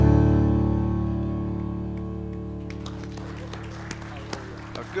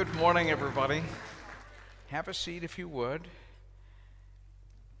Good morning, everybody. Have a seat if you would.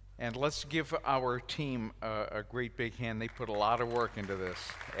 And let's give our team a great big hand. They put a lot of work into this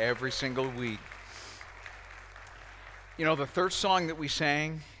every single week. You know, the third song that we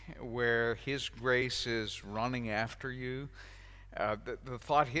sang, where His grace is running after you, the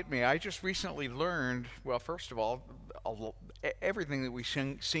thought hit me. I just recently learned, well, first of all, everything that we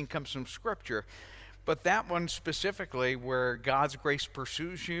sing comes from Scripture. But that one specifically, where God's grace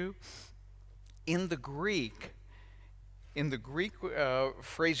pursues you, in the Greek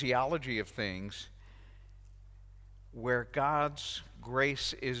phraseology of things, where God's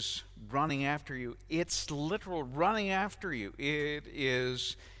grace is running after you, it's literal running after you. It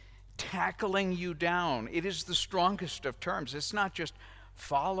is tackling you down. It is the strongest of terms. It's not just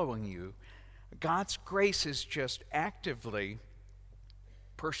following you. God's grace is just actively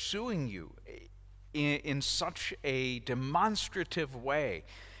pursuing you in such a demonstrative way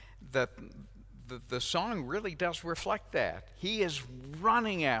that the song really does reflect that. He is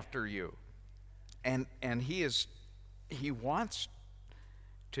running after you, and he wants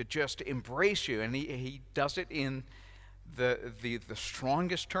to just embrace you, and he does it in the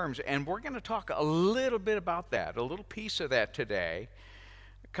strongest terms. And we're going to talk a little bit about that, a little piece of that today,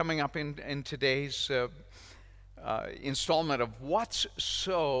 coming up in today's installment of What's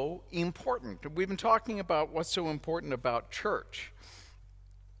So Important. We've been talking about what's so important about church,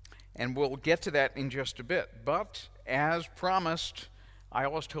 and we'll get to that in just a bit. But as promised, I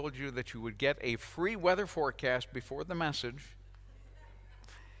always told you that you would get a free weather forecast before the message.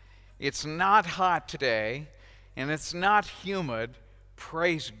 It's not hot today, and it's not humid.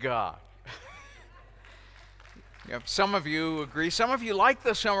 Praise God. Some of you agree. Some of you like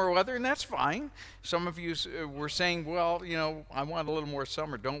the summer weather, and that's fine. Some of you were saying, well, I want a little more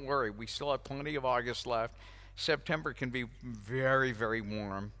summer. Don't worry. We still have plenty of August left. September can be very, very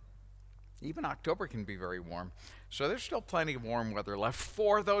warm. Even October can be very warm. So there's still plenty of warm weather left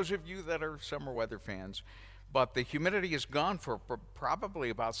for those of you that are summer weather fans. But the humidity is gone for probably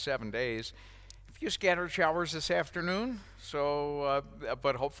about 7 days. A few scattered showers this afternoon.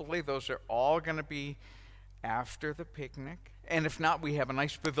 But hopefully those are all going to be after the picnic, and if not, we have a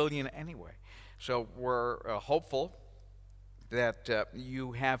nice pavilion anyway. So we're hopeful that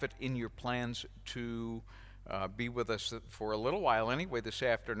you have it in your plans to be with us for a little while anyway this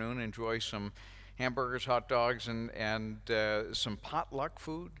afternoon. Enjoy some hamburgers, hot dogs, and some potluck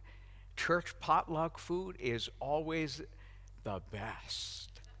food. Church potluck food is always the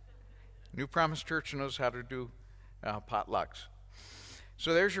best. New Promise Church knows how to do potlucks.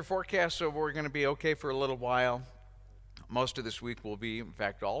 So there's your forecast. So we're going to be okay for a little while. Most of this week will be, in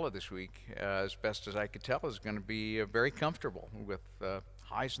fact, all of this week, as best as I could tell, is going to be very comfortable with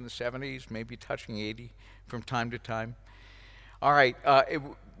highs in the 70s, maybe touching 80 from time to time. All right,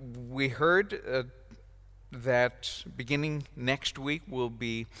 we heard that beginning next week we'll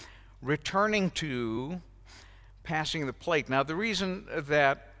be returning to passing the plate. Now, the reason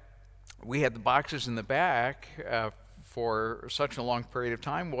that we had the boxes in the back for such a long period of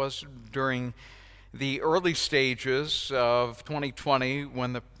time was during the early stages of 2020,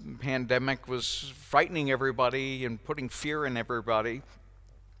 when the pandemic was frightening everybody and putting fear in everybody.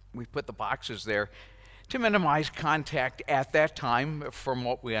 We put the boxes there to minimize contact at that time, from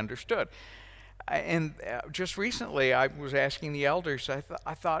what we understood. And just recently I was asking the elders,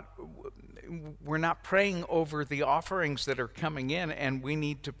 I thought, we're not praying over the offerings that are coming in, and we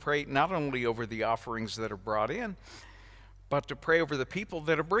need to pray not only over the offerings that are brought in, but to pray over the people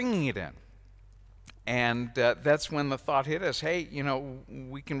that are bringing it in. And that's when the thought hit us, hey,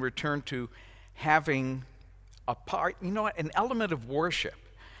 we can return to having a part. An element of worship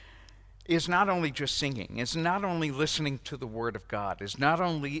is not only just singing, it's not only listening to the Word of God, it's not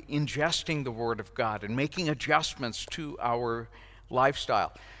only ingesting the Word of God and making adjustments to our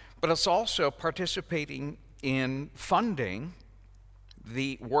lifestyle, but it's also participating in funding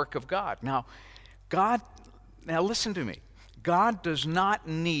the work of God. Now listen to me. God does not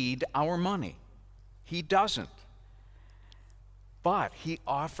need our money. He doesn't. But He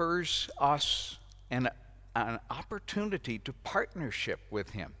offers us an opportunity to partnership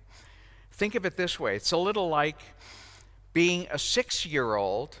with Him. Think of it this way. It's a little like being a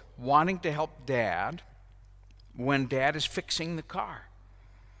 6-year-old wanting to help Dad when Dad is fixing the car.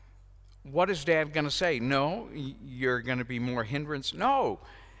 What is Dad going to say? No, you're going to be more hindrance. No.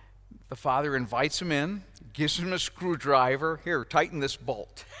 The father invites him in, gives him a screwdriver. Here, tighten this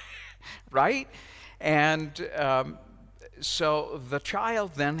bolt, right? And so the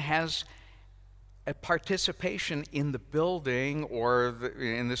child then has a participation in the building, or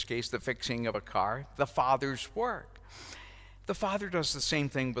in this case, the fixing of a car, the father's work. The Father does the same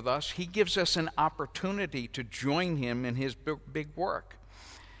thing with us. He gives us an opportunity to join him in his big work.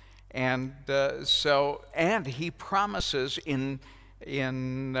 And and he promises in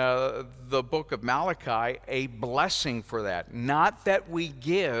the book of Malachi a blessing for that. Not that we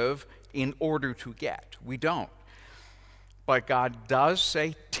give in order to get. We don't. But God does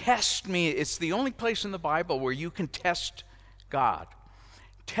say, test me. It's the only place in the Bible where you can test God.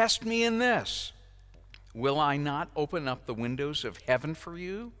 Test me in this. Will I not open up the windows of heaven for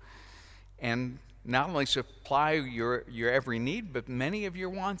you and not only supply your every need, but many of your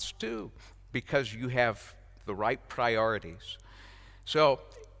wants too, because you have the right priorities. So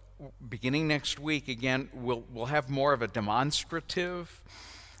beginning next week, again, we'll have more of a demonstrative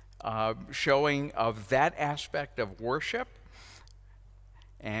showing of that aspect of worship.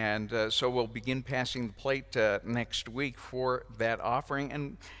 And so we'll begin passing the plate next week for that offering.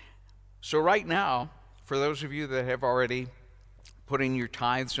 And so right now, for those of you that have already put in your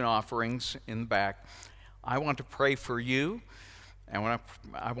tithes and offerings in the back, I want to pray for you. And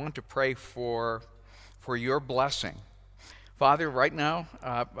I want to pray for your blessing. Father, right now,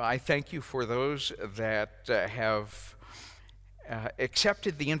 I thank you for those that have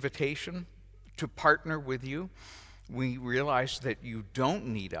accepted the invitation to partner with you. We realize that you don't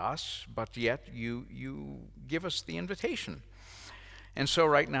need us, but yet you give us the invitation. And so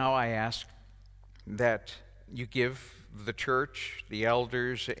right now I ask that you give the church, the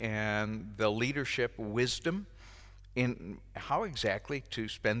elders, and the leadership wisdom in how exactly to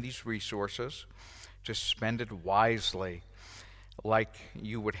spend these resources, to spend it wisely like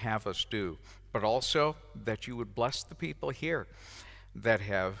you would have us do, but also that you would bless the people here that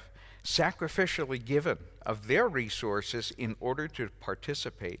have sacrificially given of their resources in order to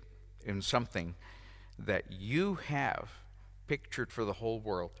participate in something that you have pictured for the whole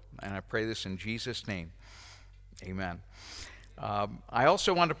world. And I pray this in Jesus' name. Amen. I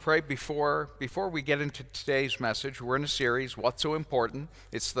also want to pray before we get into today's message. We're in a series, What's So Important?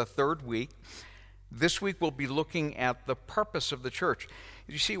 It's the third week. This week we'll be looking at the purpose of the church.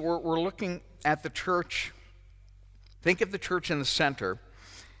 You see, we're looking at the church. Think of the church in the center,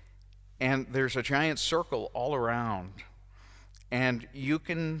 and there's a giant circle all around. And you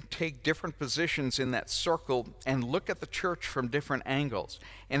can take different positions in that circle and look at the church from different angles.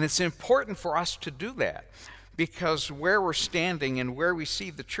 And it's important for us to do that, because where we're standing and where we see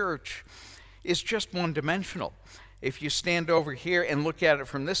the church is just one-dimensional. If you stand over here and look at it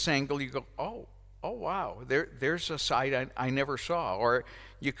from this angle, you go, oh wow, there's a side I never saw. Or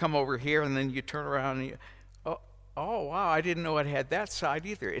you come over here and then you turn around and you, oh wow, I didn't know it had that side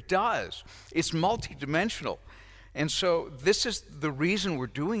either. It does. It's multidimensional. And so this is the reason we're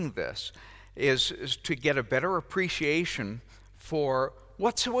doing this, is to get a better appreciation for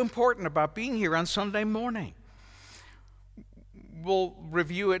what's so important about being here on Sunday morning. We'll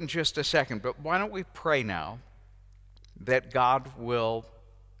review it in just a second, but why don't we pray now that God will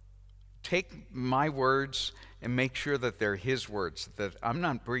take my words and make sure that they're his words, that I'm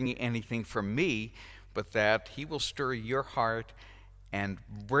not bringing anything from me, but that he will stir your heart and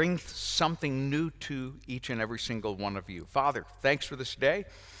bring something new to each and every single one of you. Father, thanks for this day.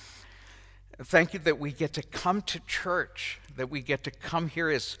 Thank you that we get to come to church, that we get to come here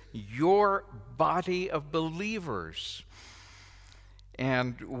as your body of believers.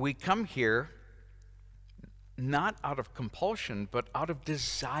 And we come here not out of compulsion, but out of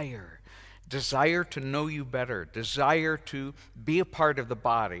desire. Desire to know you better, desire to be a part of the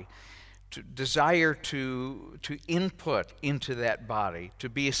body, to desire to input into that body, to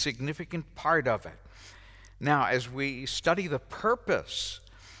be a significant part of it. Now, as we study the purpose,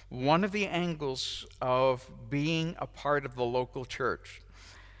 one of the angles of being a part of the local church,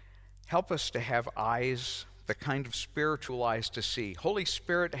 help us to have eyes, the kind of spiritual eyes to see. Holy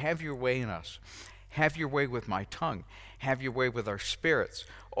Spirit, have your way in us. Have your way with my tongue. Have your way with our spirits.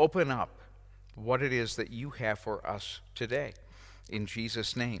 Open up what it is that you have for us today. In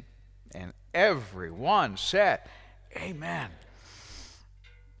Jesus' name. And everyone said, amen.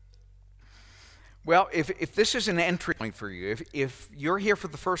 Well, if this is an entry point for you, if you're here for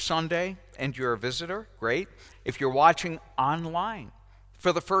the first Sunday and you're a visitor, great. If you're watching online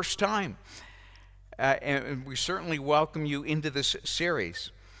for the first time, and we certainly welcome you into this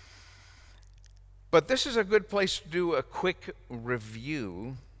series. But this is a good place to do a quick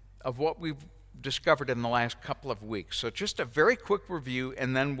review of what we've discovered in the last couple of weeks. So just a very quick review,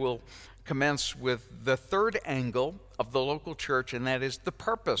 and then we'll commence with the third angle of the local church, and that is the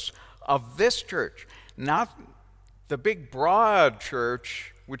purpose of this church. Not the big, broad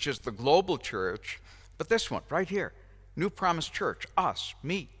church, which is the global church, but this one right here. New Promise Church, us,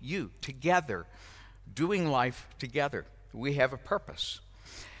 me, you, together, doing life together. We have a purpose.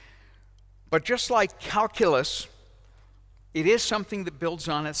 But just like calculus, it is something that builds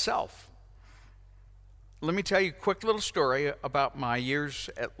on itself. Let me tell you a quick little story about my years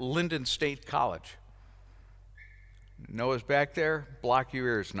at Lyndon State College. Noah's back there. Block your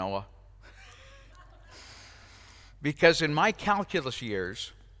ears, Noah. Because in my calculus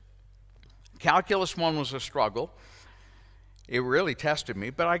years, Calculus 1 was a struggle. It really tested me,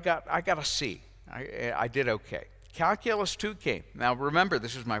 but I got a C. I did okay. Calculus 2 came. Now remember,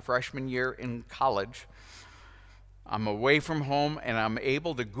 this is my freshman year in college. I'm away from home, and I'm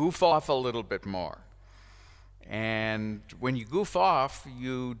able to goof off a little bit more. And when you goof off,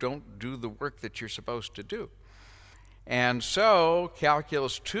 you don't do the work that you're supposed to do. And so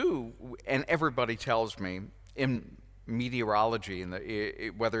Calculus 2, and everybody tells me in meteorology,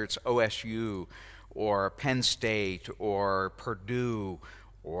 whether it's OSU or Penn State or Purdue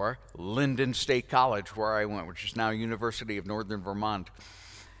or Lyndon State College, where I went, which is now University of Northern Vermont,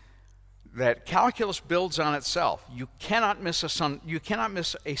 that calculus builds on itself. You cannot miss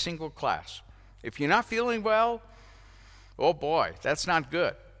a single class. If you're not feeling well, oh boy, that's not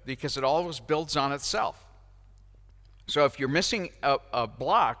good, because it always builds on itself. So if you're missing a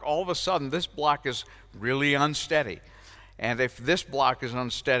block, all of a sudden this block is really unsteady. And if this block is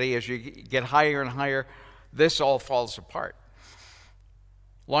unsteady, as you get higher and higher, this all falls apart.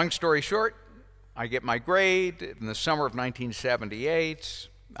 Long story short, I get my grade in the summer of 1978.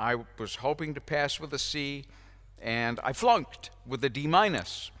 I was hoping to pass with a C, and I flunked with a D-.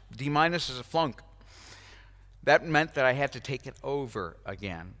 D- is a flunk. That meant that I had to take it over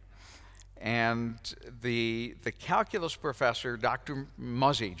again. And the calculus professor, Dr.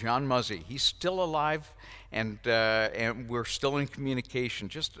 Muzzy, John Muzzy, he's still alive, and we're still in communication.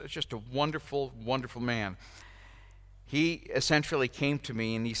 Just a wonderful, wonderful man. He essentially came to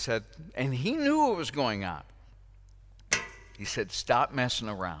me and he said, and he knew what was going on. He said, stop messing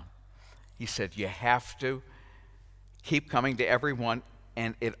around. He said, you have to keep coming to everyone,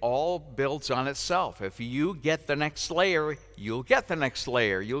 and it all builds on itself. If you get the next layer, you'll get the next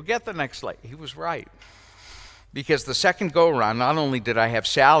layer. You'll get the next layer. He was right. Because the second go-around, not only did I have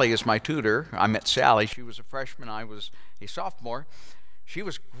Sally as my tutor, I met Sally. She was a freshman. I was a sophomore. She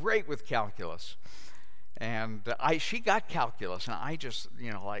was great with calculus. And she got calculus, and I just,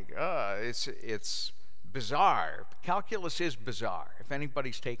 it's bizarre. Calculus is bizarre, if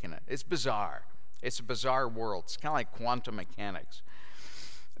anybody's taken it. It's bizarre. It's a bizarre world. It's kind of like quantum mechanics.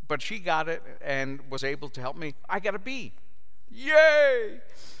 But she got it and was able to help me. I got a B. Yay!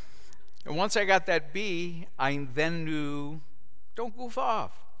 And once I got that B, I then knew, don't goof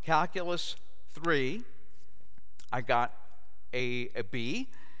off. Calculus 3, I got a B.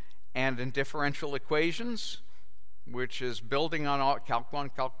 And in differential equations, which is building on all Calc 1,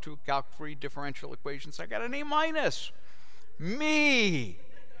 Calc 2, Calc 3 differential equations, I got an A-. Me!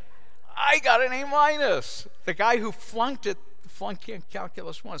 I got an A-. The guy who flunked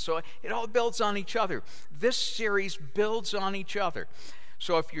Calculus 1. So it all builds on each other. This series builds on each other.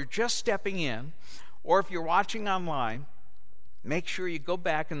 So if you're just stepping in, or if you're watching online, make sure you go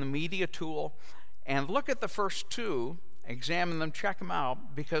back in the media tool and look at the first two, examine them, check them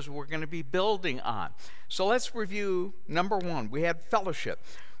out, because we're going to be building on. So let's review number 1. We had fellowship.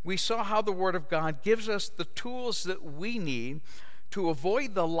 We saw how the Word of God gives us the tools that we need to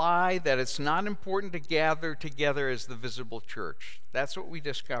avoid the lie that it's not important to gather together as the visible church. That's what we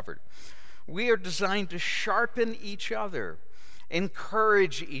discovered. We are designed to sharpen each other,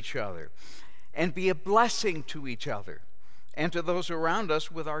 encourage each other, and be a blessing to each other and to those around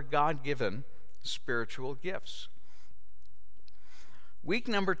us with our God-given spiritual gifts. Week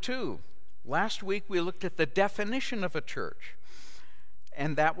number 2. Last week we looked at the definition of a church,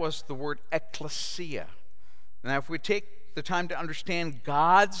 and that was the word ecclesia. Now, if we take the time to understand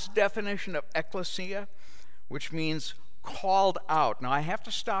God's definition of ecclesia, which means called out. Now, I have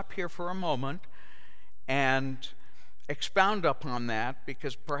to stop here for a moment and expound upon that,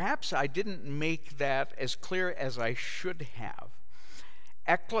 because perhaps I didn't make that as clear as I should have.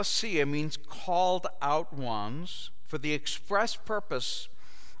 Ecclesia means called out ones for the express purpose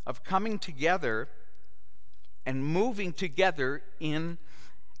of coming together and moving together in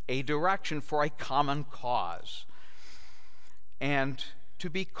a direction for a common cause. And to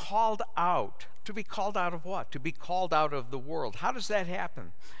be called out of what? To be called out of the world. How does that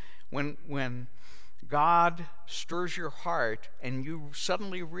happen? When God stirs your heart and you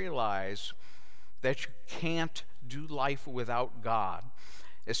suddenly realize that you can't do life without God,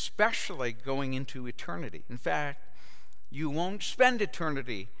 especially going into eternity. In fact, you won't spend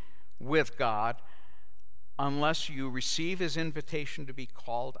eternity with God unless you receive His invitation to be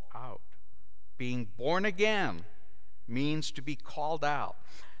called out. Being born again means to be called out.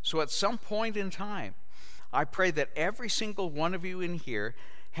 So at some point in time, I pray that every single one of you in here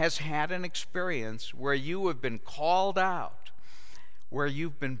has had an experience where you have been called out, where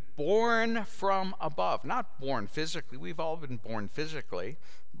you've been born from above. Not born physically. We've all been born physically.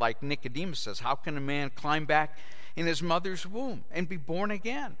 Like Nicodemus says, how can a man climb back in his mother's womb and be born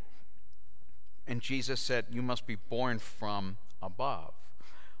again? And Jesus said, you must be born from above,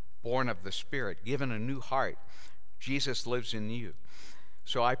 born of the Spirit, given a new heart. Jesus lives in you.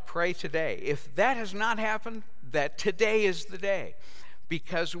 So I pray today, if that has not happened, that today is the day.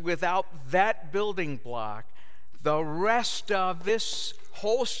 Because without that building block, the rest of this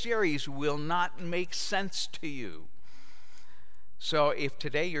whole series will not make sense to you. So if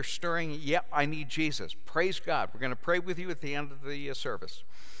today you're stirring, yep, I need Jesus, praise God. We're going to pray with you at the end of the service.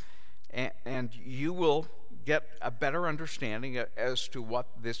 And you will get a better understanding as to what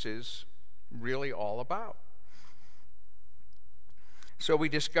this is really all about. So we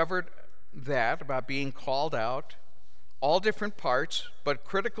discovered that about being called out, all different parts, but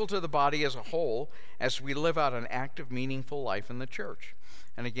critical to the body as a whole as we live out an active, meaningful life in the church.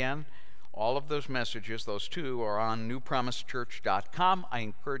 And again, all of those messages, those two, are on newpromisechurch.com. I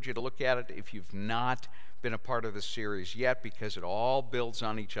encourage you to look at it if you've not been a part of this series yet, because it all builds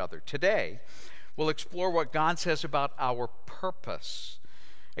on each other. Today, we'll explore what God says about our purpose.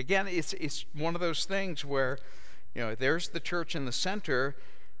 Again, it's one of those things where, there's the church in the center,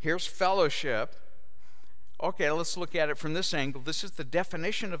 here's fellowship. Okay, let's look at it from this angle. This is the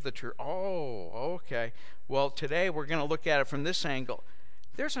definition of the church. Oh, okay. Well, today we're going to look at it from this angle.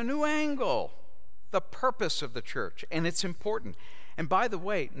 There's a new angle, the purpose of the church, and it's important. And by the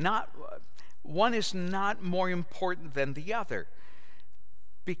way, one is not more important than the other,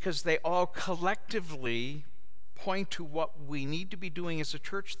 because they all collectively point to what we need to be doing as a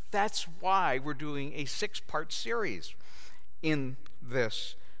church. That's why we're doing a 6-part series in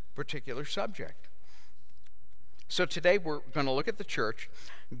this particular subject. So today we're going to look at the church.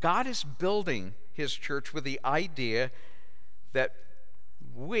 God is building his church with the idea that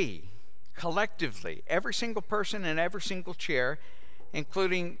we, collectively, every single person in every single chair,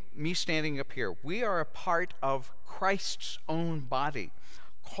 including me standing up here, we are a part of Christ's own body,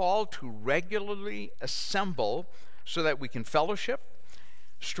 called to regularly assemble so that we can fellowship,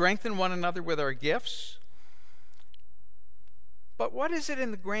 strengthen one another with our gifts. But what is it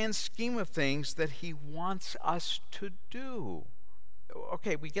in the grand scheme of things that he wants us to do?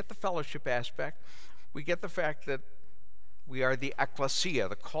 Okay, we get the fellowship aspect. We get the fact that we are the ecclesia,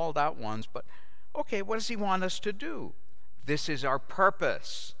 the called out ones. But, okay, what does he want us to do? This is our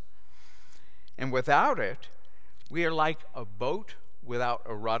purpose. And without it, we are like a boat without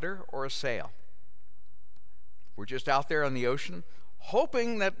a rudder or a sail. We're just out there on the ocean,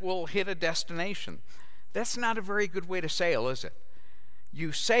 hoping that we'll hit a destination. That's not a very good way to sail, is it?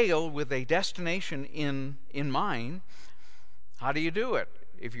 You sail with a destination in mind. How do you do it?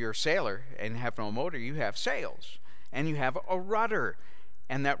 If you're a sailor and have no motor, you have sails, and you have a rudder,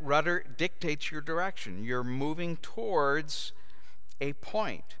 and that rudder dictates your direction. You're moving towards a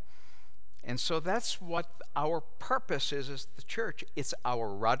point. And so that's what our purpose is as the church. It's our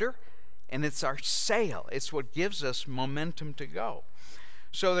rudder, and it's our sail. It's what gives us momentum to go.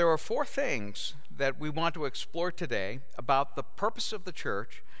 So there are 4 things that we want to explore today about the purpose of the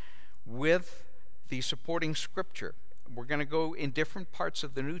church with the supporting scripture. We're going to go in different parts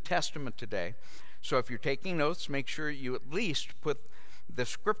of the New Testament today. So if you're taking notes, make sure you at least put the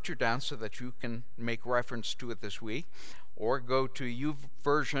scripture down so that you can make reference to it this week. Or go to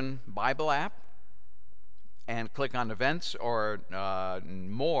YouVersion Bible app and click on events or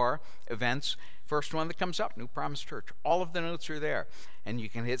more events. First one that comes up, New Promise Church. All of the notes are there. And you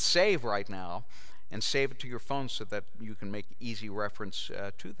can hit save right now and save it to your phone so that you can make easy reference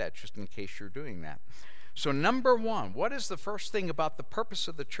to that, just in case you're doing that. So number 1, what is the first thing about the purpose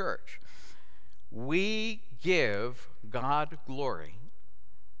of the church? We give God glory.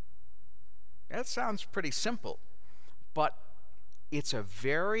 That sounds pretty simple, but it's a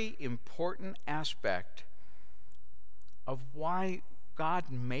very important aspect of why God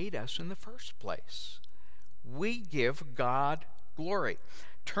made us in the first place. We give God glory.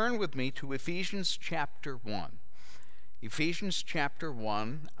 Turn with me to Ephesians chapter 1. Ephesians chapter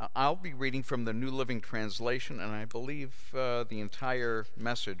 1, I'll be reading from the New Living Translation, and I believe the entire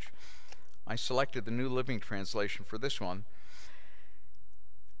message, I selected the New Living Translation for this one.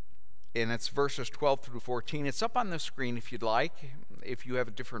 And it's verses 12 through 14. It's up on the screen if you'd like, if you have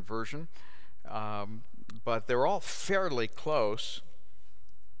a different version. But they're all fairly close.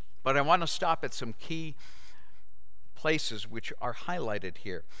 But I want to stop at some key places which are highlighted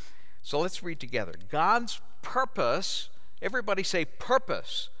here. So let's read together. God's purpose, everybody say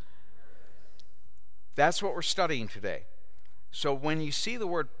purpose. That's what we're studying today. So when you see the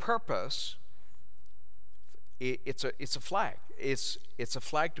word purpose, it's a flag. It's a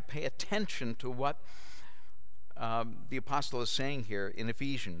flag to pay attention to what the apostle is saying here in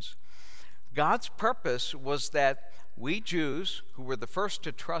Ephesians. God's purpose was that we Jews, who were the first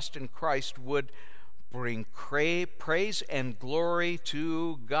to trust in Christ, would bring praise and glory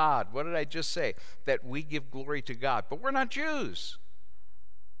to God. What did I just say? That we give glory to God. But we're not Jews.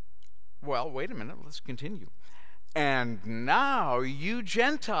 Well, wait a minute. Let's continue. And now you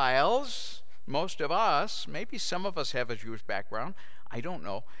Gentiles, most of us, maybe some of us have a Jewish background, I don't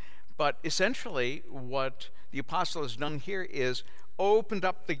know, but essentially what the apostle has done here is opened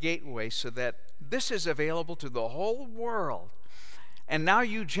up the gateway so that this is available to the whole world. And now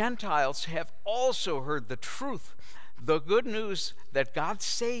you Gentiles have also heard the truth, the good news that God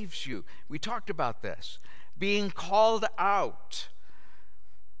saves you. We talked about this, being called out.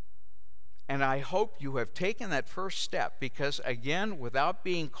 And I hope you have taken that first step, because again, without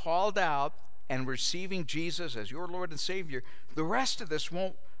being called out and receiving Jesus as your Lord and Savior, the rest of this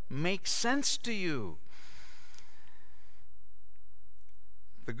won't make sense to you.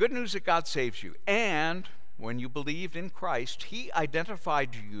 The good news that God saves you, and when you believed in Christ, He identified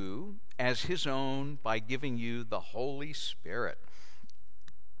you as His own by giving you the Holy Spirit,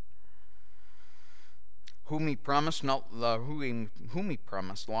 whom He promised long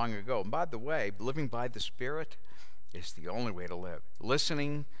ago. And by the way, living by the Spirit is the only way to live.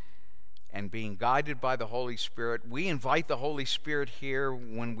 Listening and being guided by the Holy Spirit. We invite the Holy Spirit here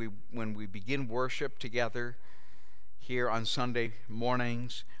when we begin worship together here on Sunday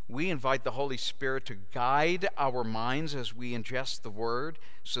mornings. We invite the Holy Spirit to guide our minds as we ingest the Word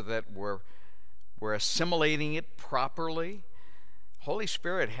so that we're assimilating it properly. Holy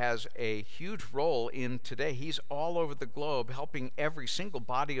Spirit has a huge role in today. He's all over the globe helping every single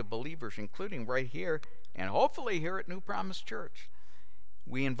body of believers, including right here and hopefully here at New Promise Church.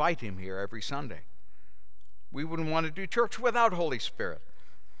 We invite Him here every Sunday. We wouldn't want to do church without Holy Spirit.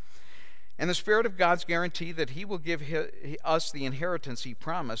 And the Spirit of God's guarantee that He will give us the inheritance He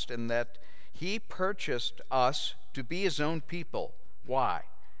promised, and that He purchased us to be His own people. Why?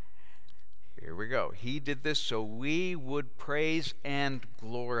 Here we go. He did this so we would praise and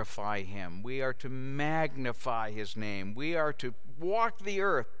glorify Him. We are to magnify His name. We are to walk the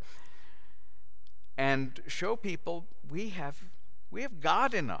earth and show people we have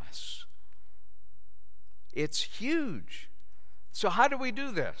God in us. It's huge. So how do we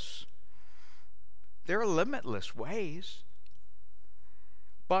do this? There are limitless ways.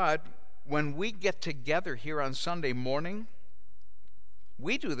 But when we get together here on Sunday morning,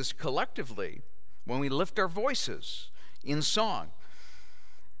 we do this collectively when we lift our voices in song.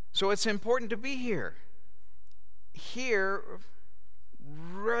 So it's important to be here,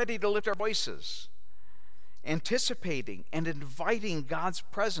 ready to lift our voices, anticipating and inviting God's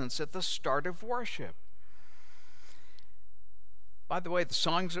presence at the start of worship. By the way, the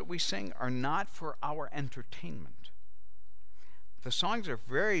songs that we sing are not for our entertainment. The songs are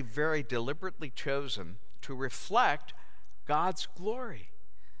very, very deliberately chosen to reflect God's glory,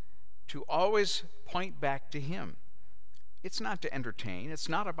 to always point back to Him. It's not to entertain. It's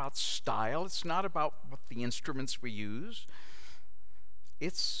not about style. It's not about what the instruments we use.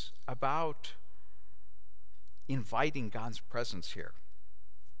 It's about inviting God's presence here.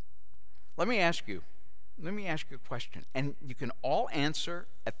 Let me ask you a question, and you can all answer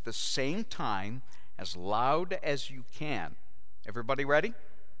at the same time as loud as you can. Everybody ready?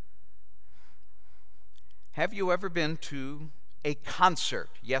 Have you ever been to a concert?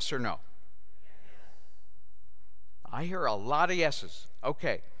 Yes or no? I hear a lot of yeses.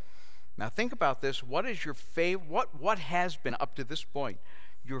 Okay. Now think about this. What is your what has been up to this point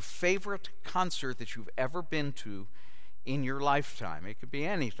your favorite concert that you've ever been to in your lifetime? It could be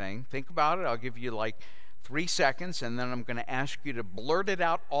anything. Think about it. I'll give you like 3 seconds, and then I'm going to ask you to blurt it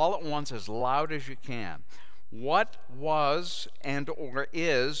out all at once as loud as you can. What was and or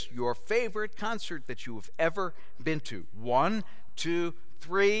is your favorite concert that you have ever been to? 1, 2,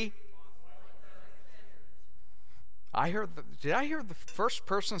 3. Did I hear the first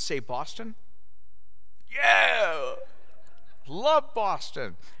person say Boston? Yeah! Love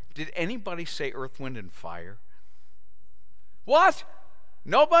Boston. Did anybody say Earth, Wind, and Fire? What?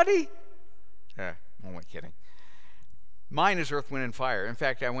 Nobody? Only kidding. Mine is Earth, Wind, and Fire. In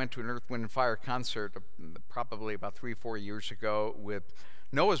fact, I went to an Earth, Wind, and Fire concert probably about 3 or 4 years ago with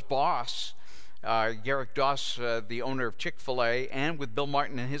Noah's boss, Garrick Doss, the owner of Chick-fil-A, and with Bill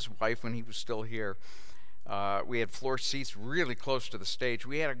Martin and his wife when he was still here. We had floor seats really close to the stage.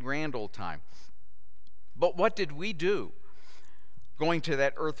 We had a grand old time. But what did we do going to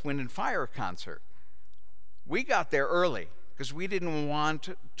that Earth, Wind, and Fire concert? We got there early because we didn't want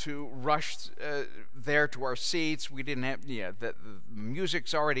to rush there to our seats. We didn't have, the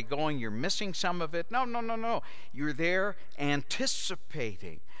music's already going. You're missing some of it. No. You're there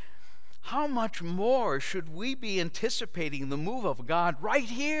anticipating. How much more should we be anticipating the move of God right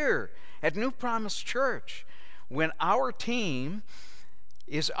here at New Promise Church when our team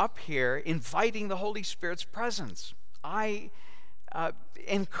is up here inviting the Holy Spirit's presence? I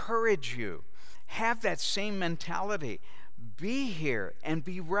encourage you, have that same mentality. Be here and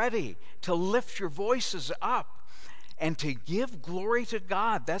be ready to lift your voices up and to give glory to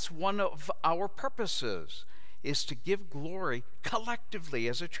God. That's one of our purposes, is to give glory collectively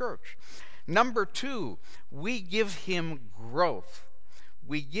as a church. Number 2, we give him growth.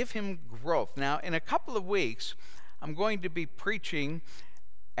 We give him growth. Now, in a couple of weeks, I'm going to be preaching,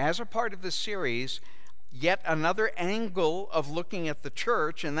 as a part of this series, yet another angle of looking at the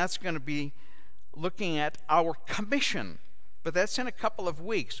church, and that's going to be looking at our commission. But that's in a couple of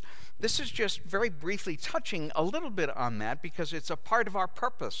weeks. This is just very briefly touching a little bit on that because it's a part of our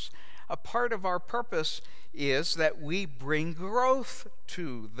purpose. A part of our purpose is that we bring growth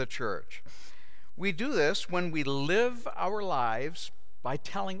to the church. We do this when we live our lives by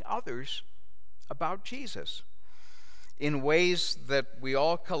telling others about Jesus in ways that we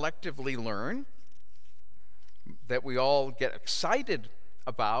all collectively learn, that we all get excited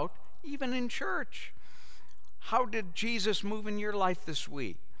about, even in church. How did Jesus move in your life this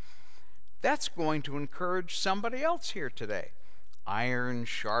week? That's going to encourage somebody else here today. Iron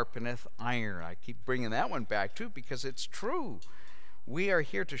sharpeneth iron. I keep bringing that one back too because it's true. We are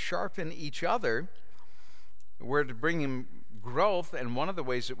here to sharpen each other. We're to bring him growth, and one of the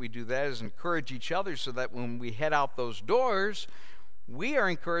ways that we do that is encourage each other so that when we head out those doors, we are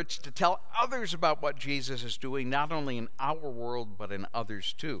encouraged to tell others about what Jesus is doing, not only in our world, but in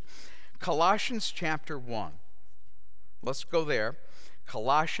others too. Colossians chapter 1. Let's go there.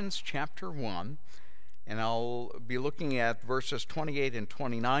 Colossians chapter 1, and I'll be looking at verses 28 and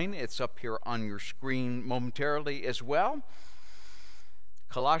 29. It's up here on your screen momentarily as well.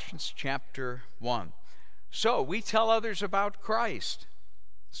 Colossians chapter 1. So we tell others about Christ.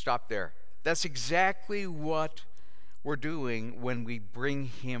 Stop there. That's exactly what we're doing when we bring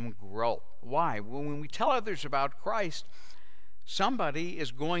him growth. Why? Well, when we tell others about Christ, somebody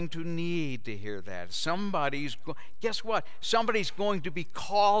is going to need to hear that. Guess what? Somebody's going to be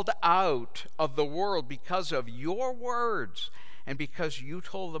called out of the world because of your words and because you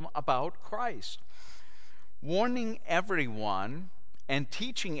told them about Christ. Warning everyone and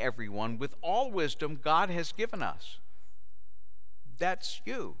teaching everyone with all wisdom God has given us. That's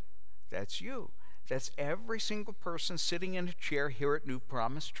you. That's you. That's every single person sitting in a chair here at New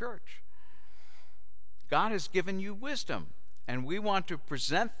Promise Church. God has given you wisdom, and we want to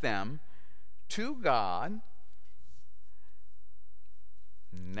present them to God.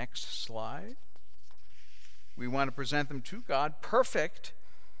 Next slide. We want to present them to God perfect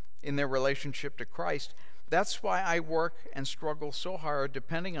in their relationship to Christ. That's why I work and struggle so hard,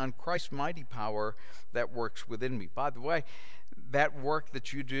 depending on Christ's mighty power that works within me. By the way, that work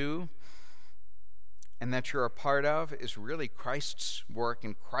that you do and that you're a part of is really Christ's work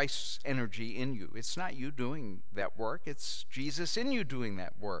and Christ's energy in you. It's not you doing that work. It's Jesus in you doing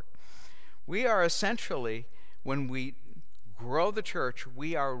that work. We are essentially, when we grow the church,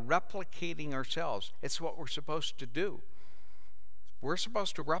 we are replicating ourselves. It's what we're supposed to do. We're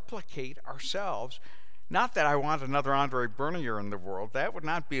supposed to replicate ourselves. Not that I want another Andre Bernier in the world. That would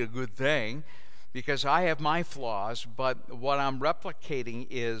not be a good thing because I have my flaws, but what I'm replicating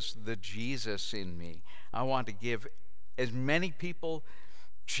is the Jesus in me. I want to give as many people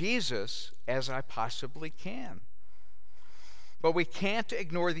Jesus as I possibly can. But we can't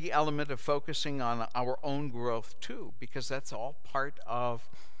ignore the element of focusing on our own growth too, because that's all part of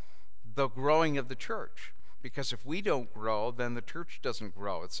the growing of the church. Because if we don't grow, then the church doesn't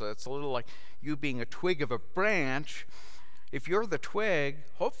grow. It's a little like you being a twig of a branch. If you're the twig,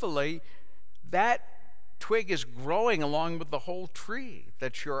 hopefully that twig is growing along with the whole tree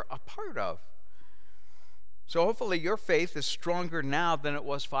that you're a part of. So hopefully your faith is stronger now than it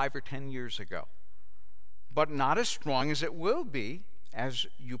was 5 or 10 years ago. But not as strong as it will be as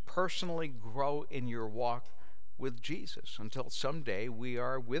you personally grow in your walk with Jesus until someday we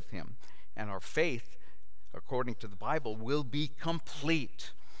are with him and our faith, according to the Bible, will be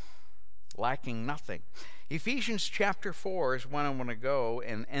complete, lacking nothing. Ephesians chapter 4 is when I want to go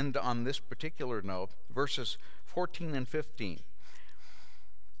and end on this particular note, verses 14 and 15.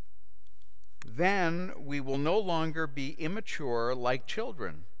 Then we will no longer be immature like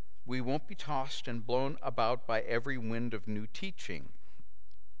children. We won't be tossed and blown about by every wind of new teaching.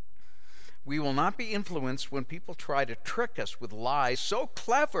 We will not be influenced when people try to trick us with lies so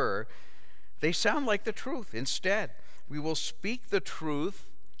clever they sound like the truth. Instead, we will speak the truth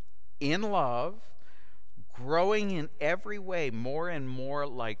in love, growing in every way more and more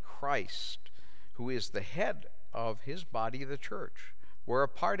like Christ, who is the head of his body, the church. We're a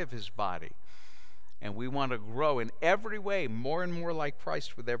part of his body. And we want to grow in every way more and more like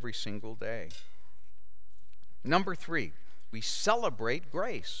Christ with every single day. Number 3, we celebrate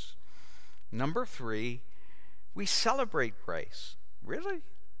grace. Number 3, we celebrate grace. Really?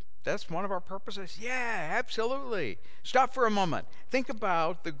 That's one of our purposes? Yeah, absolutely. Stop for a moment. Think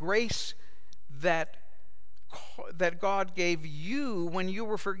about the grace that God gave you when you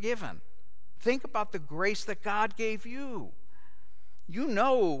were forgiven. Think about the grace that God gave you. You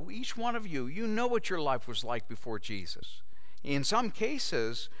know, each one of you, you know what your life was like before Jesus. In some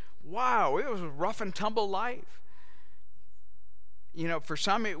cases, wow, it was a rough and tumble life. You know, for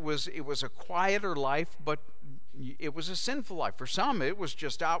some it was a quieter life, but it was a sinful life. For some it was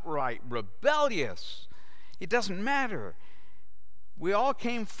just outright rebellious. It doesn't matter. We all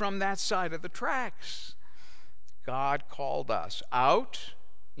came from that side of the tracks. God called us out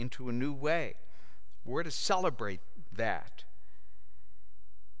into a new way. We're to celebrate that.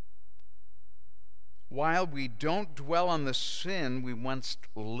 While we don't dwell on the sin we once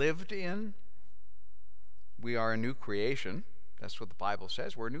lived in, we are a new creation. That's what the Bible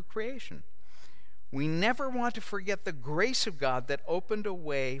says. We're a new creation. We never want to forget the grace of God that opened a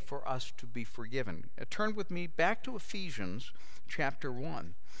way for us to be forgiven. Turn with me back to Ephesians chapter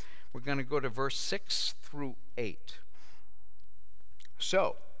 1. We're going to go to verse 6 through 8.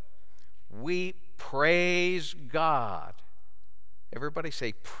 So, we praise God. Everybody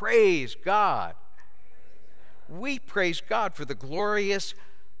say, praise God. We praise God for the glorious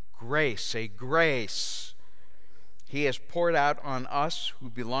grace, say grace, he has poured out on us who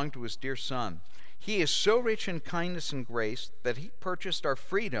belong to his dear Son. He is so rich in kindness and grace that he purchased our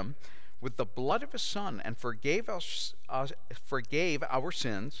freedom with the blood of his Son and forgave our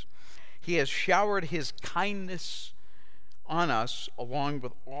sins. He has showered his kindness on us along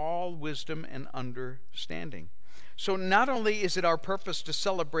with all wisdom and understanding. So not only is it our purpose to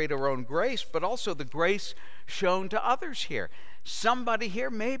celebrate our own grace, but also the grace shown to others here. Somebody here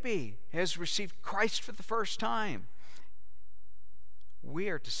maybe has received Christ for the first time. We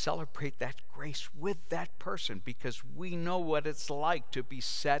are to celebrate that grace with that person because we know what it's like to be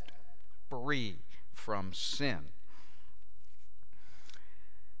set free from sin.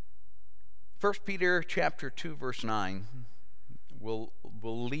 1 Peter chapter 2, verse 9, we'll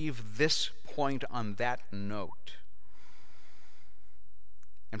leave this point on that note.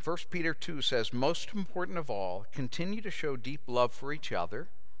 And 1 Peter 2 says, most important of all, continue to show deep love for each other.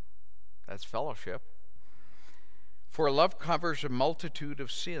 That's fellowship. For love covers a multitude of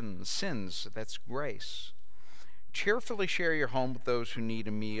sins. That's grace. Cheerfully share your home with those who need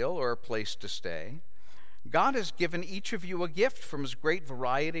a meal or a place to stay. God has given each of you a gift from his great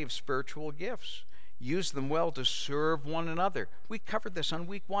variety of spiritual gifts. Use them well to serve one another. We covered this on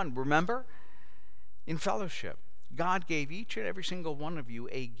week 1, remember? In fellowship. God gave each and every single one of you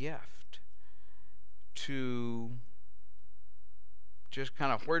a gift to just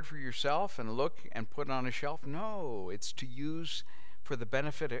kind of hoard for yourself and look and put on a shelf. No, it's to use for the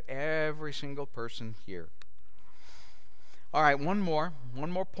benefit of every single person here. All right, one more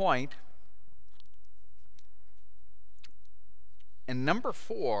point. And number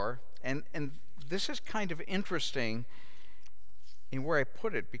 4, and this is kind of interesting in where I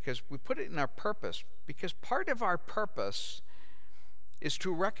put it, because we put it in our purpose, because part of our purpose is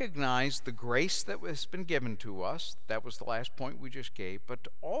to recognize the grace that has been given to us. That was the last point we just gave. But to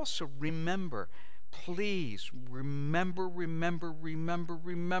also remember, please remember.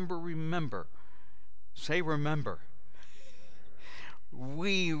 Say remember.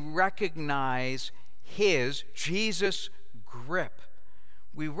 We recognize his, Jesus' grip.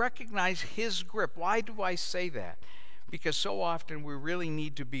 We recognize his grip. Why do I say that? Because so often we really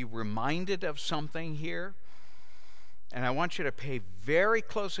need to be reminded of something here. And I want you to pay very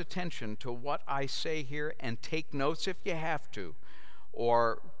close attention to what I say here and take notes if you have to.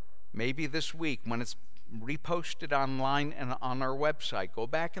 Or maybe this week when it's reposted online and on our website, go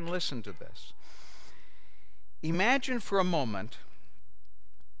back and listen to this. Imagine for a moment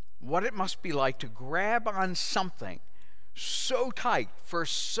what it must be like to grab on something so tight for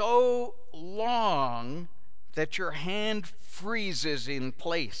so long that your hand freezes in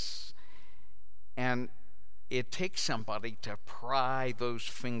place. And it takes somebody to pry those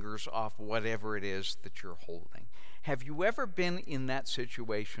fingers off whatever it is that you're holding. Have you ever been in that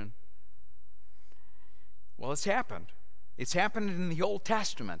situation? Well, it's happened. It's happened in the Old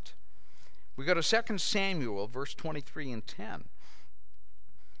Testament. We go to 2 Samuel, verse 23 and 10.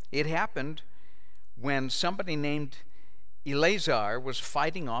 It happened when somebody named Eleazar was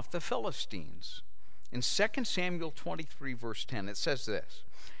fighting off the Philistines. In 2 Samuel 23, verse 10, it says this: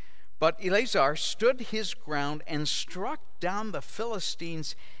 "But Eleazar stood his ground and struck down the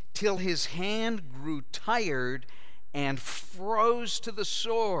Philistines till his hand grew tired and froze to the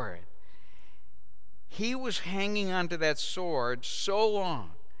sword." He was hanging onto that sword so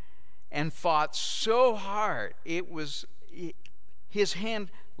long and fought so hard, his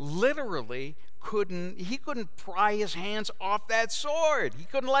hand literally couldn't pry his hands off that sword. He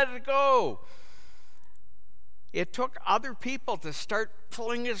couldn't let it go. It took other people to start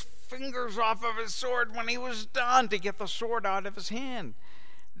pulling his fingers off of his sword when he was done to get the sword out of his hand.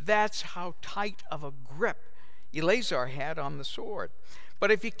 That's how tight of a grip Eleazar had on the sword. But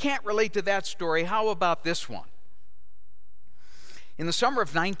if you can't relate to that story, how about this one? In the summer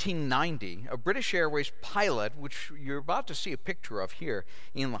of 1990, a British Airways pilot, which you're about to see a picture of here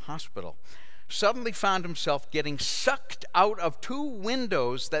in the hospital, suddenly found himself getting sucked out of two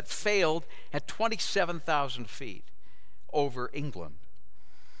windows that failed at 27,000 feet over England.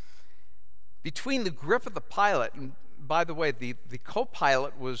 Between the grip of the pilot, and by the way, the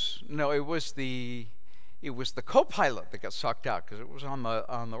co-pilot it was the co-pilot that got sucked out because it was on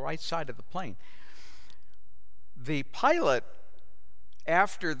the right side of the plane. The pilot,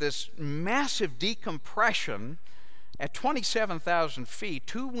 after this massive decompression at 27,000 feet,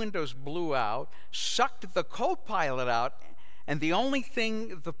 two windows blew out, sucked the co-pilot out, and the only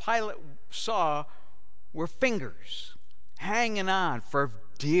thing the pilot saw were fingers hanging on for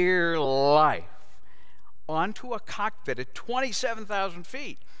dear life onto a cockpit at 27,000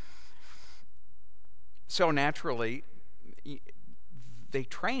 feet. So naturally, they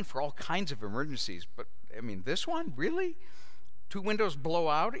train for all kinds of emergencies, but I mean, this one, really? Two windows blow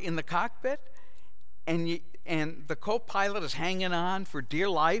out in the cockpit, and the co-pilot is hanging on for dear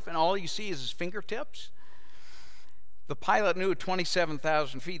life, and all you see is his fingertips? The pilot knew at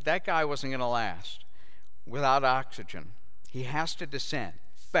 27,000 feet that guy wasn't going to last without oxygen. He has to descend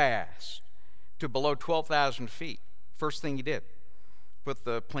fast to below 12,000 feet. First thing he did, put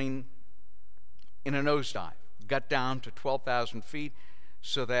the plane in a nosedive, got down to 12,000 feet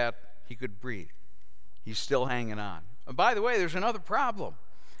so that he could breathe. He's still hanging on. And by the way, there's another problem.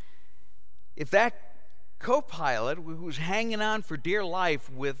 If that co-pilot who's hanging on for dear life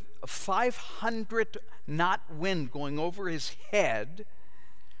with a 500-knot wind going over his head,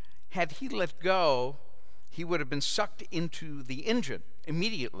 had he let go, he would have been sucked into the engine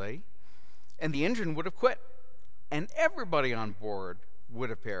immediately, and the engine would have quit, and everybody on board would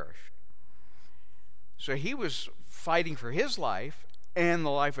have perished. So he was fighting for his life and the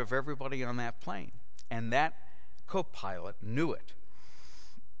life of everybody on that plane. And that co-pilot knew it.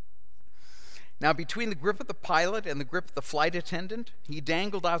 Now, between the grip of the pilot and the grip of the flight attendant, he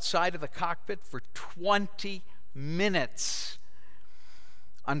dangled outside of the cockpit for 20 minutes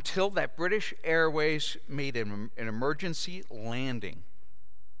until that British Airways made an emergency landing.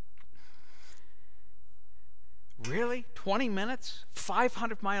 Really? 20 minutes?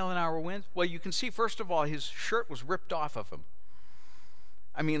 500-mile-an-hour winds? Well, you can see, first of all, his shirt was ripped off of him.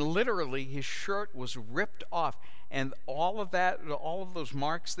 I mean, literally, his shirt was ripped off. And all of those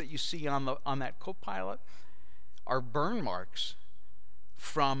marks that you see on that co-pilot are burn marks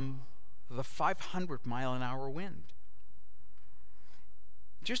from the 500-mile-an-hour wind.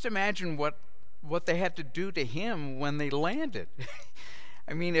 Just imagine what they had to do to him when they landed.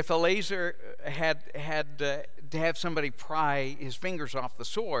 I mean, if Eleazar had to have somebody pry his fingers off the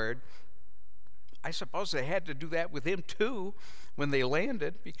sword, I suppose they had to do that with him too when they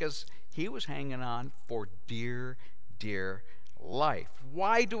landed, because he was hanging on for dear, dear life.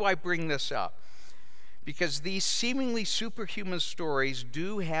 Why do I bring this up? Because these seemingly superhuman stories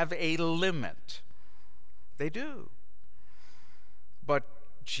do have a limit. They do. But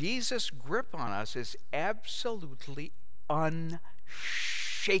Jesus' grip on us is absolutely unshakable.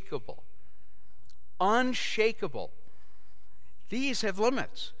 Unshakable. These have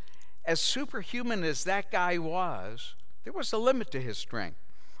limits. As superhuman as that guy was, there was a limit to his strength.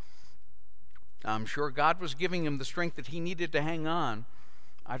 I'm sure God was giving him the strength that he needed to hang on.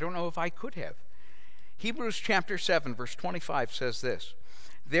 I don't know if I could have. Hebrews chapter 7, verse 25 says this: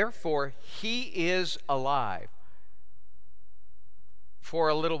 "Therefore he is alive for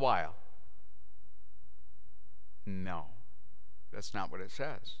a little while." No, that's not what it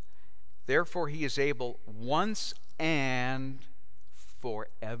says. Therefore he is able once and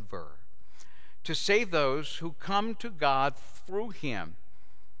forever to save those who come to God through him.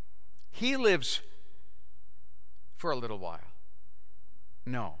 He lives for a little while.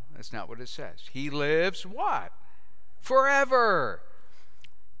 No, that's not what it says. He lives what? Forever.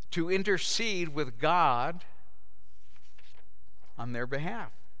 To intercede with God on their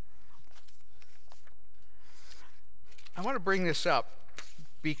behalf. I want to bring this up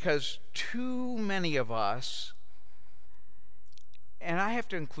because too many of us, and I have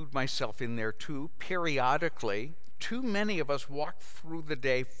to include myself in there too, periodically, too many of us walk through the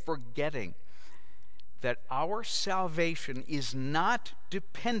day forgetting that our salvation is not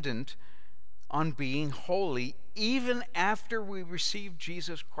dependent on being holy even after we receive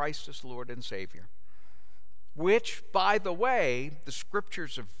Jesus Christ as Lord and Savior. Which, by the way, the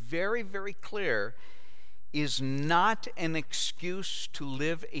scriptures are very, very clear, is not an excuse to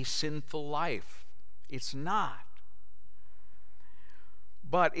live a sinful life. It's not.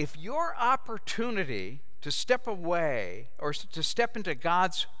 But if your opportunity to step away or to step into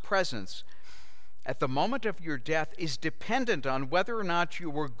God's presence at the moment of your death is dependent on whether or not you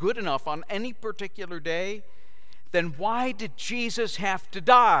were good enough on any particular day, then why did Jesus have to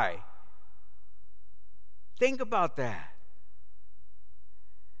die? Think about that.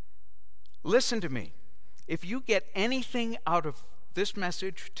 Listen to me. If you get anything out of this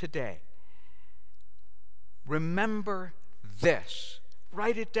message today, remember this.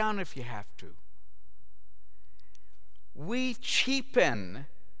 Write it down if you have to. We cheapen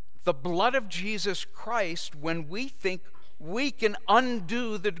the blood of Jesus Christ when we think we can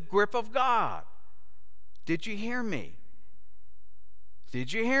undo the grip of God. Did you hear me?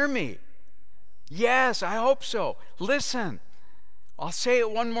 Did you hear me? Yes, I hope so. Listen, I'll say it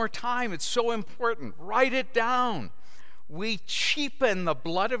one more time. It's so important. Write it down. We cheapen the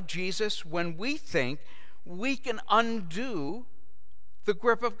blood of Jesus when we think we can undo the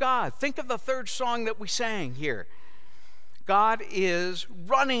grip of God. Think of the third song that we sang here. God is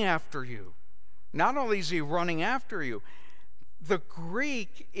running after you. Not only is he running after you, the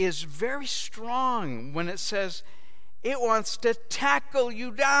Greek is very strong when it says it wants to tackle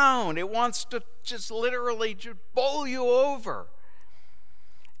you down. It wants to just literally just bowl you over.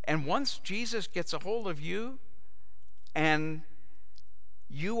 And once Jesus gets a hold of you and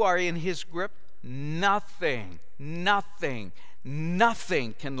you are in his grip, nothing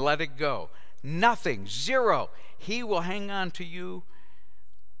can let it go. Nothing. Zero. He will hang on to you,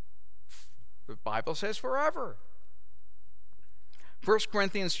 the Bible says, forever. 1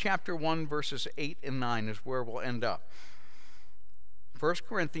 Corinthians chapter 1, verses 8 and 9 is where we'll end up. 1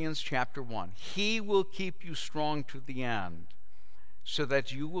 Corinthians chapter 1. He will keep you strong to the end, so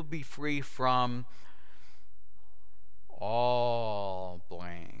that you will be free from all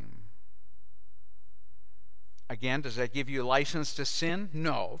blame. Again, does that give you a license to sin?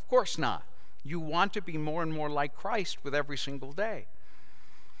 No, of course not. You want to be more and more like Christ with every single day.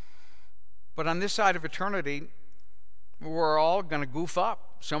 But on this side of eternity, we're all going to goof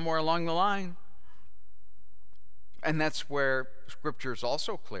up somewhere along the line. And that's where Scripture is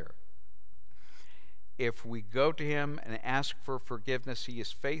also clear. If we go to him and ask for forgiveness, he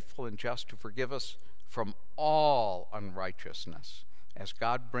is faithful and just to forgive us from all unrighteousness, as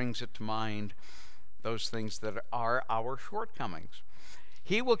God brings it to mind those things that are our shortcomings.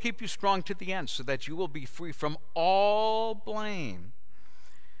 He will keep you strong to the end so that you will be free from all blame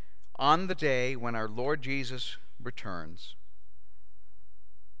on the day when our Lord Jesus returns.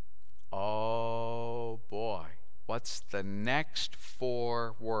 Oh boy, what's the next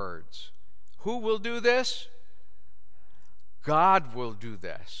 4 words? Who will do this? God will do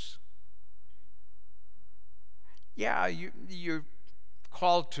this. Yeah, you're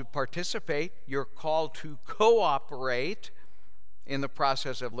called to participate. You're called to cooperate in the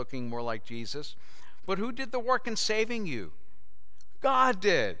process of looking more like Jesus. But who did the work in saving you? God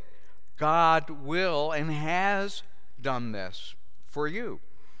did. God will and has done this for you.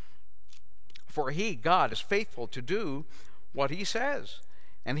 For he, God, is faithful to do what he says.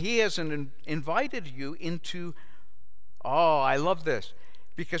 And he has invited you into, I love this,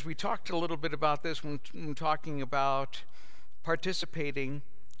 because we talked a little bit about this when talking about participating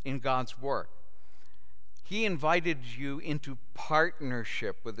in God's work. He invited you into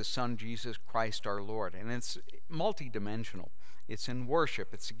partnership with the Son, Jesus Christ our Lord. And it's multidimensional. It's in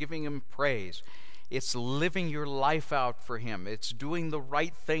worship. It's giving him praise. It's living your life out for him. It's doing the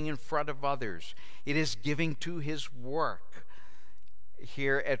right thing in front of others. It is giving to his work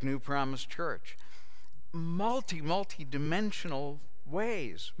here at New Promise Church. Multi-dimensional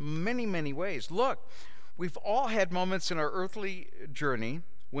ways. Many ways. Look, we've all had moments in our earthly journey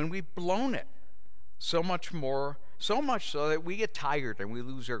when we've blown it so much so that we get tired and we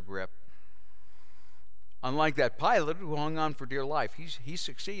lose our grip. Unlike that pilot who hung on for dear life, he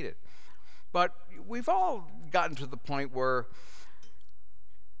succeeded. But we've all gotten to the point where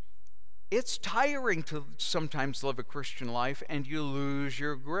it's tiring to sometimes live a Christian life and you lose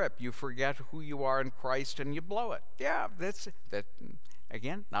your grip. You forget who you are in Christ and you blow it. Yeah, that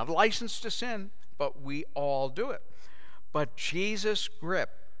again, not a license to sin, but we all do it. But Jesus' grip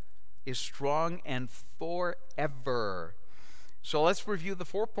is strong and forever. So let's review the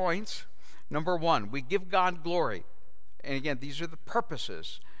 4 points. Number 1, we give God glory. And again, these are the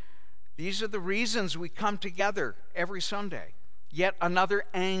purposes. These are the reasons we come together every Sunday. Yet another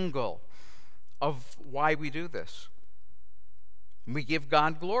angle of why we do this. We give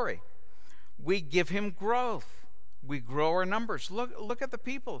God glory. We give him growth. We grow our numbers. Look at the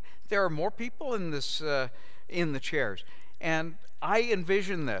people. There are more people in this in the chairs. And I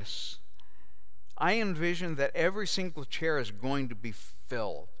envision this. I envision that every single chair is going to be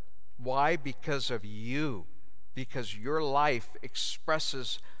filled. Why? Because of you. Because your life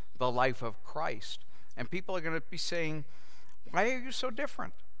expresses the life of Christ. And people are going to be saying, why are you so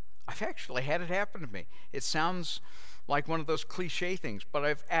different? I've actually had it happen to me. It sounds like one of those cliche things, but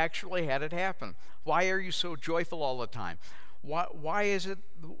I've actually had it happen. Why are you so joyful all the time? Why is it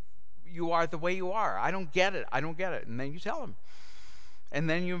you are the way you are? I don't get it. And then you tell them. And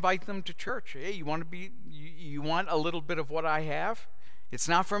then you invite them to church. Hey, you want a little bit of what I have? It's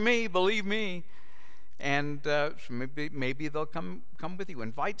not for me, believe me. And so maybe they'll come with you.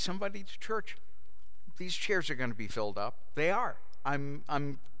 Invite somebody to church. These chairs are going to be filled up. They are.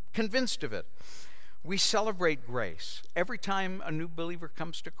 I'm convinced of it. We celebrate grace. Every time a new believer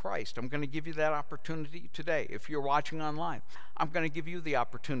comes to Christ, I'm going to give you that opportunity today. If you're watching online, I'm going to give you the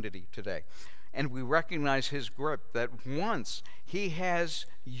opportunity today. And we recognize his grip, that once he has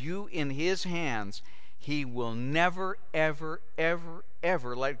you in his hands, he will never, ever, ever,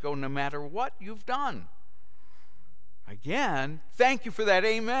 ever let go, no matter what you've done. Again, thank you for that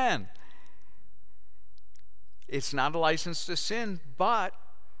amen. It's not a license to sin, but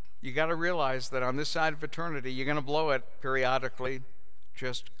you got to realize that on this side of eternity, you're going to blow it periodically.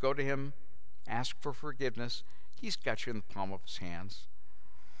 Just go to him, ask for forgiveness. He's got you in the palm of his hands.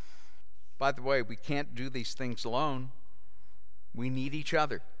 By the way, we can't do these things alone. We need each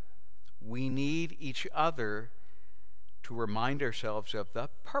other. We need each other to remind ourselves of the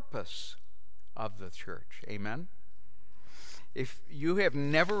purpose of the church. Amen? If you have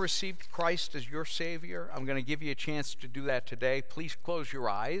never received Christ as your Savior, I'm going to give you a chance to do that today. Please close your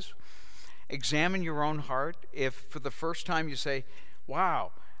eyes. Examine your own heart. If for the first time you say,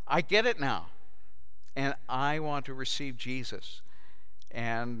 wow, I get it now, and I want to receive Jesus.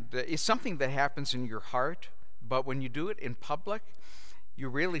 And it's something that happens in your heart, but when you do it in public, you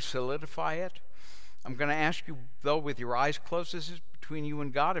really solidify it. I'm going to ask you, though, with your eyes closed, this is between you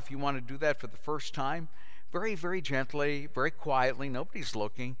and God, if you want to do that for the first time, very, very gently, very quietly, nobody's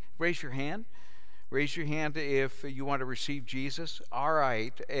looking, raise your hand. Raise your hand if you want to receive Jesus. All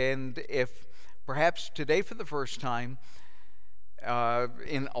right, and if perhaps today for the first time,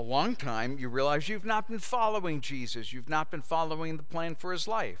 in a long time, you realize you've not been following Jesus. You've not been following the plan for his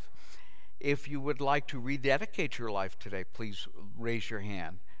life. If you would like to rededicate your life today, please raise your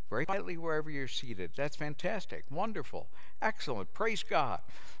hand. Very quietly wherever you're seated. That's fantastic. Wonderful. Excellent. Praise God.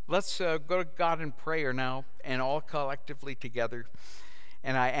 Let's go to God in prayer now, and all collectively together.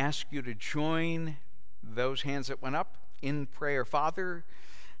 And I ask you to join those hands that went up in prayer. Father,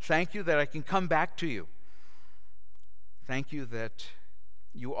 thank you that I can come back to you. Thank you that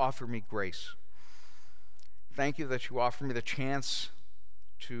you offer me grace. Thank you that you offer me the chance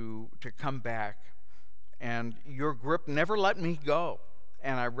to come back. And your grip never let me go.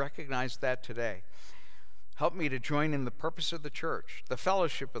 And I recognize that today. Help me to join in the purpose of the church, the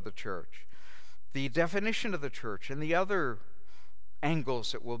fellowship of the church, the definition of the church, and the other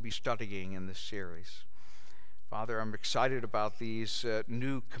angles that we'll be studying in this series. Father, I'm excited about these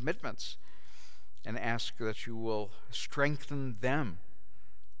new commitments, and ask that you will strengthen them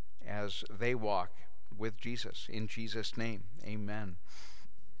as they walk with Jesus. In Jesus' name, amen.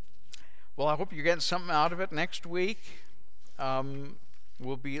 Well, I hope you're getting something out of it. Next week,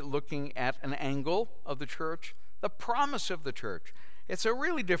 we'll be looking at an angle of the church, the promise of the church. It's a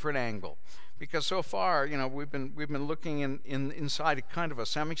really different angle, because so far, we've been looking inside a kind of a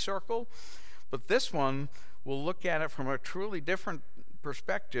semicircle, but this one we'll look at it from a truly different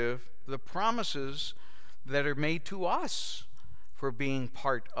perspective, the promises that are made to us for being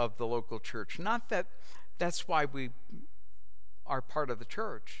part of the local church. Not that that's why we are part of the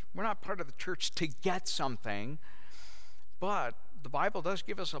church. We're not part of the church to get something, but the Bible does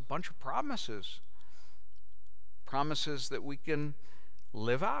give us a bunch of promises that we can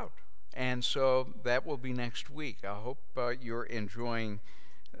live out. And so that will be next week. I hope you're enjoying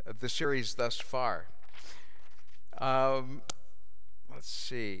the series thus far. Let's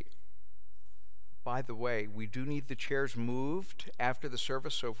see. By the way, we do need the chairs moved after the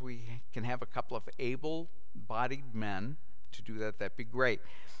service, so if we can have a couple of able-bodied men to do that, that'd be great.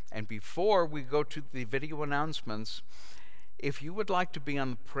 And before we go to the video announcements, if you would like to be on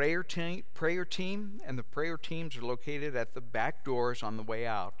the prayer team, and the prayer teams are located at the back doors on the way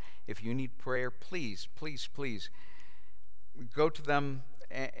out. If you need prayer, please, please, please go to them.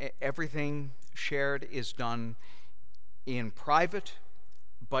 Everything shared is done in private,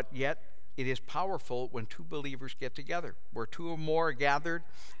 but yet it is powerful when two believers get together. Where two or more are gathered,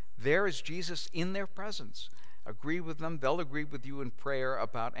 there is Jesus in their presence. Agree with them. They'll agree with you in prayer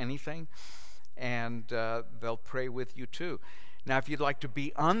about anything, and they'll pray with you too. Now, if you'd like to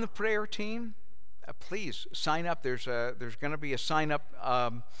be on the prayer team, please sign up. There's going to be a sign up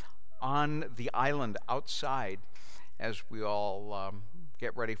on the island outside as we all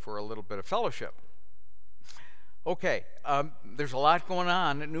get ready for a little bit of fellowship. Okay, there's a lot going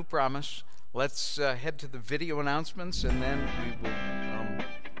on at New Promise. Let's head to the video announcements, and then we will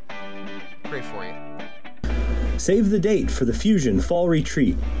pray for you. Save the date for the Fusion Fall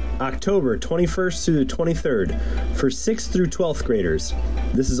Retreat, October 21st through the 23rd, for 6th through 12th graders.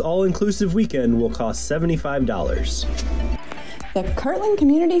 This is all-inclusive weekend, will cost $75. The Kirtland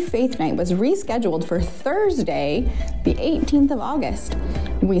Community Faith Night was rescheduled for Thursday, the 18th of August.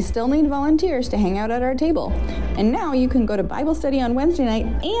 We still need volunteers to hang out at our table. And now you can go to Bible study on Wednesday night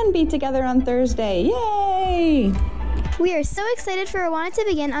and be together on Thursday. Yay! We are so excited for Awana to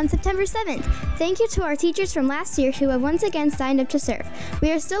begin on September 7th. Thank you to our teachers from last year who have once again signed up to serve.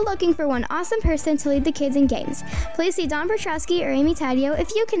 We are still looking for one awesome person to lead the kids in games. Please see Don Petrowski or Amy Taddeo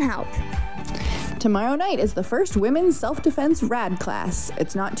if you can help. Tomorrow night is the first Women's Self-Defense RAD class.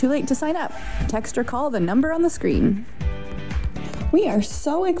 It's not too late to sign up. Text or call the number on the screen. We are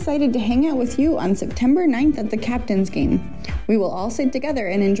so excited to hang out with you on September 9th at the Captain's Game. We will all sit together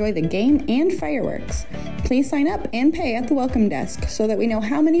and enjoy the game and fireworks. Please sign up and pay at the welcome desk so that we know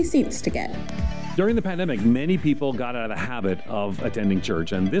how many seats to get. During the pandemic, many people got out of the habit of attending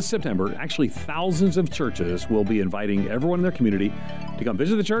church, and this September, actually thousands of churches will be inviting everyone in their community to come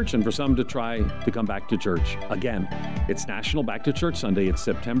visit the church and for some to try to come back to church again. It's National Back to Church Sunday. It's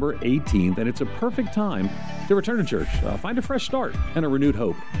September 18th, and it's a perfect time to return to church, find a fresh start and a renewed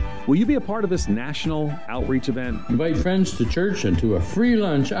hope. Will you be a part of this national outreach event? Invite friends to church and to a free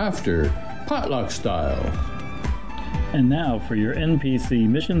lunch after, potluck style. And now for your NPC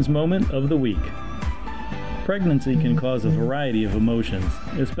Missions Moment of the Week. Pregnancy can cause a variety of emotions,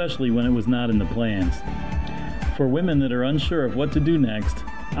 especially when it was not in the plans. For women that are unsure of what to do next,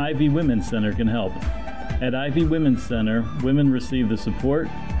 Ivy Women's Center can help. At Ivy Women's Center, women receive the support,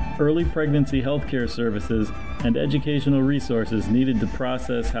 early pregnancy health care services, and educational resources needed to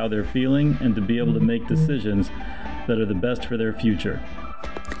process how they're feeling and to be able to make decisions that are the best for their future.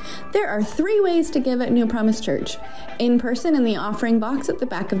 There are 3 ways to give at New Promise Church. In person in the offering box at the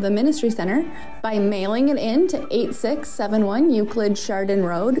back of the Ministry Center, by mailing it in to 8671 Euclid Chardon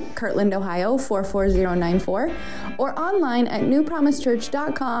Road, Kirtland, Ohio 44094, or online at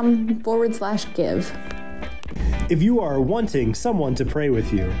newpromisechurch.com/give. If you are wanting someone to pray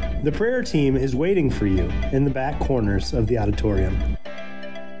with you, the prayer team is waiting for you in the back corners of the auditorium.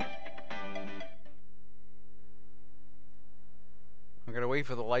 I'm going to wait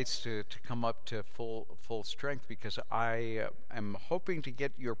for the lights to come up to full strength because I am hoping to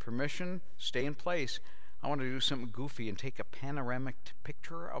get your permission. Stay in place. I want to do something goofy and take a panoramic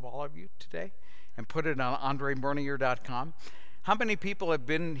picture of all of you today and put it on AndreBernier.com. How many people have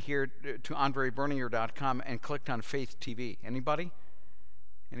been here to AndreBernier.com and clicked on Faith TV? Anybody?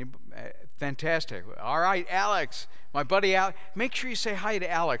 Fantastic. All right, Alex, my buddy Alex. Make sure you say hi to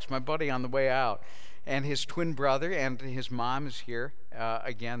Alex, my buddy on the way out. And his twin brother and his mom is here.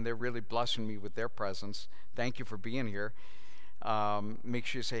 Again, they're really blessing me with their presence. Thank you for being here. Make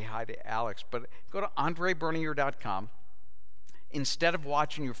sure you say hi to Alex. But go to AndreBernier.com. Instead of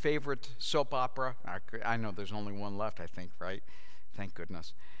watching your favorite soap opera, I know there's only one left, I think, right? Thank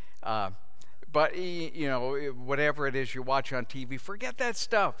goodness. But, you know, whatever it is you watch on TV, forget that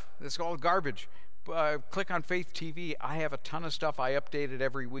stuff. It's all garbage. Click on Faith TV. I have a ton of stuff. I update it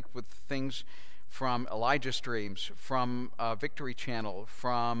every week with things from Elijah Streams, from Victory Channel,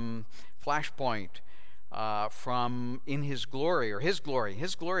 from Flashpoint, from In His Glory, or His Glory.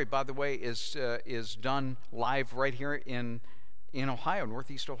 His Glory, by the way, is done live right here in Ohio,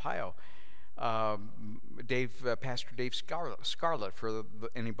 Northeast Ohio. Pastor Dave Scarlett, for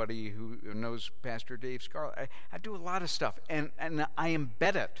anybody who knows Pastor Dave Scarlett. I do a lot of stuff, and I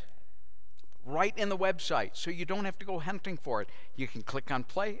embed it right in the website, so you don't have to go hunting for it. You can click on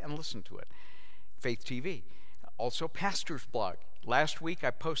play and listen to it. Faith TV. Also, Pastor's Blog. Last week,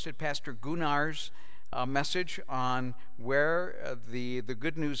 I posted Pastor Gunnar's message on where the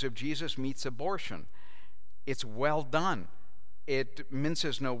good news of Jesus meets abortion. It's well done. It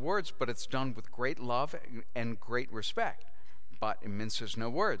minces no words, but it's done with great love and great respect. But it minces no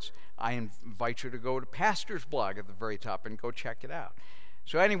words. I invite you to go to Pastor's Blog at the very top and go check it out.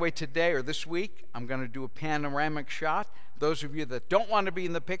 So anyway, today or this week, I'm going to do a panoramic shot. Those of you that don't want to be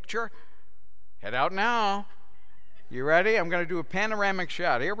in the picture, head out now. You ready? I'm going to do a panoramic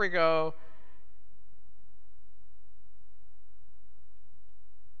shot. Here we go.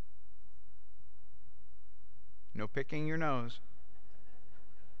 No picking your nose.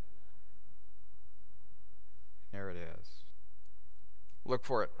 There it is. Look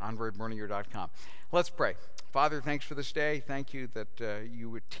for it on RedBernier.com. Let's pray. Father, thanks for this day. Thank you that you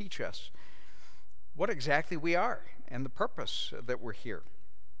would teach us what exactly we are and the purpose that we're here.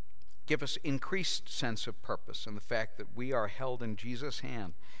 Give us increased sense of purpose and the fact that we are held in Jesus'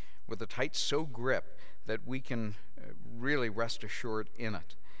 hand with a tight grip that we can really rest assured in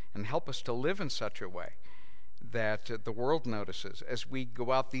it. And help us to live in such a way that the world notices as we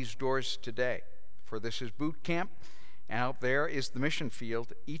go out these doors today. For this is boot camp, and out there is the mission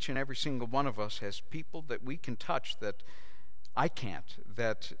field. Each and every single one of us has people that we can touch that I can't,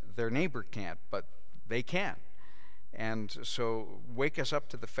 that their neighbor can't, but they can. And so wake us up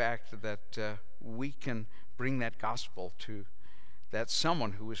to the fact that we can bring that gospel to that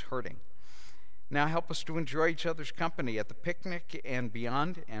someone who is hurting. Now help us to enjoy each other's company at the picnic and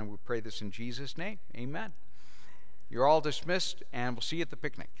beyond, and we pray this in Jesus' name. Amen. You're all dismissed, and we'll see you at the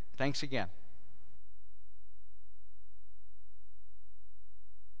picnic. Thanks again.